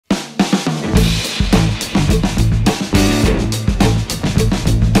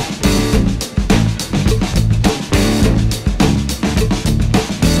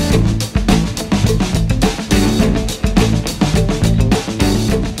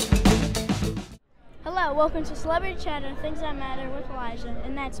Welcome to Celebrity Chatter, Things That Matter with Elijah,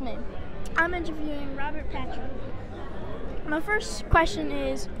 and that's me. I'm interviewing Robert Patrick. My first question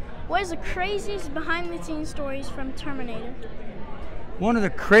is, what is the craziest behind-the-scenes stories from Terminator? One of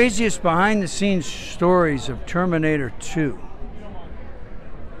the craziest behind-the-scenes stories of Terminator 2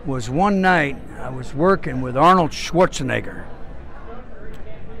 was one night I was working with Arnold Schwarzenegger,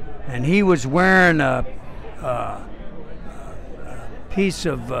 and he was wearing a piece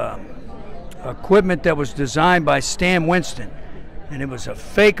of equipment that was designed by Stan Winston, and it was a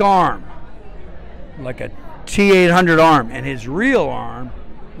fake arm, like a T-800 arm, and his real arm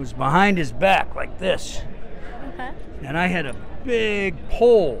was behind his back like this. Okay. And I had a big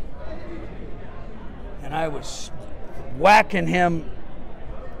pole, and I was whacking him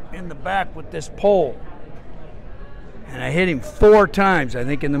in the back with this pole, and I hit him 4 times, I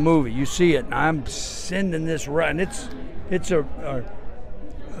think, in the movie. You see it, and I'm sending this right, and it's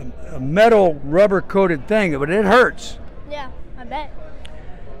a metal rubber coated thing, but it hurts. Yeah, I bet.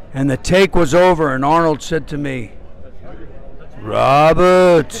 And the take was over, and Arnold said to me,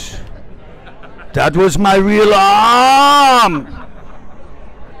 "Robert, that was my real arm."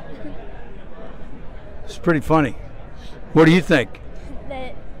 It's pretty funny. What do you think?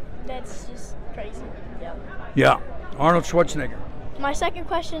 That's just crazy. Yep. Yeah, Arnold Schwarzenegger. My second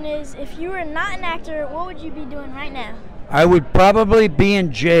question is, if you were not an actor, what would you be doing right now? I would probably be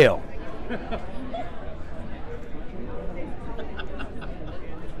in jail.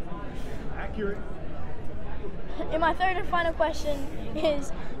 Accurate. And my third and final question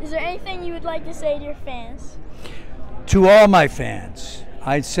is there anything you would like to say to your fans? To all my fans,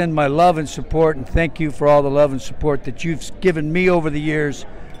 I send my love and support, and thank you for all the love and support that you've given me over the years.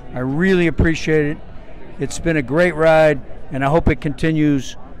 I really appreciate it. It's been a great ride, and I hope it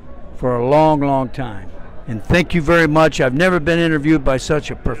continues for a long, long time. And thank you very much. I've never been interviewed by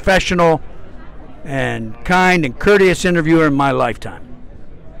such a professional and kind and courteous interviewer in my lifetime.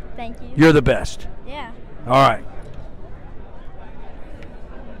 Thank you. You're the best. Yeah. All right.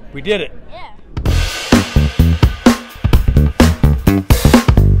 We did it.